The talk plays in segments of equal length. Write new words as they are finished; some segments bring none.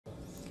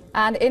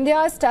And India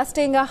is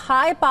testing a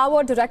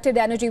high-power directed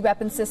energy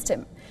weapon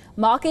system,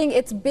 marking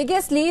its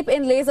biggest leap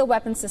in laser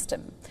weapon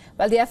system.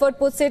 While the effort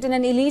puts it in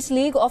an elite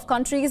league of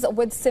countries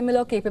with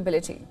similar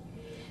capability.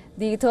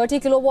 The 30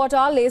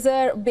 kilowatt-hour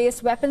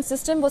laser-based weapon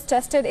system was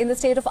tested in the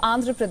state of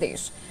Andhra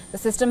Pradesh. The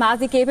system has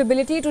the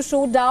capability to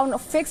shoot down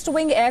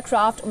fixed-wing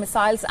aircraft,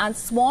 missiles and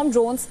swarm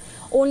drones.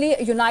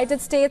 Only United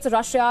States,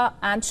 Russia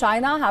and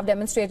China have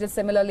demonstrated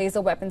similar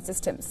laser weapon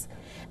systems.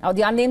 Now,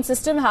 the unnamed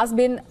system has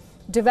been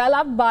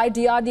developed by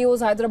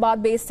DRDO's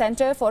Hyderabad-based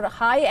Center for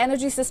High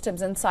Energy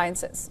Systems and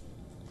Sciences.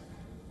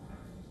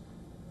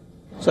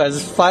 So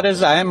as far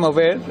as I am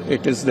aware,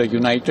 it is the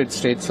United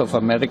States of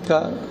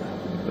America,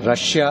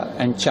 Russia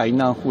and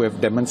China who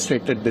have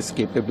demonstrated this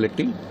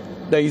capability.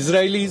 The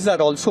Israelis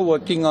are also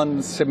working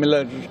on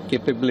similar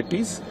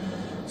capabilities.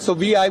 So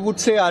I would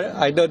say, are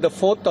either the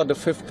fourth or the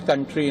fifth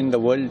country in the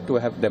world to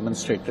have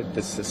demonstrated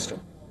this system.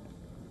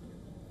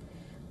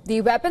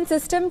 The weapon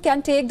system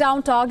can take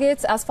down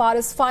targets as far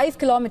as 5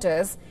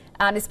 kilometers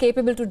and is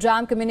capable to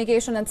jam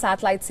communication and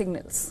satellite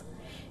signals.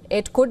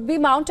 It could be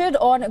mounted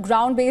on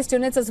ground-based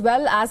units as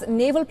well as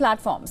naval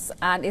platforms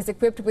and is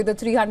equipped with a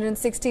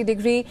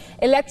 360-degree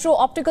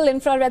electro-optical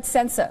infrared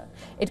sensor.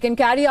 It can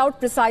carry out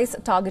precise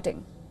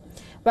targeting.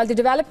 Well, the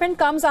development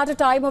comes at a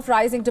time of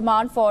rising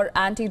demand for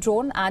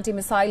anti-drone,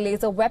 anti-missile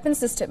laser weapon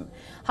system.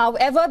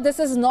 However, this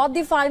is not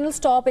the final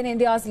stop in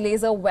India's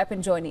laser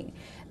weapon journey.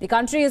 The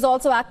country is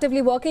also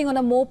actively working on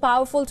a more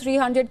powerful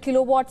 300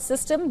 kilowatt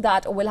system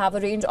that will have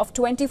a range of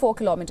 24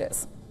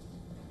 kilometers.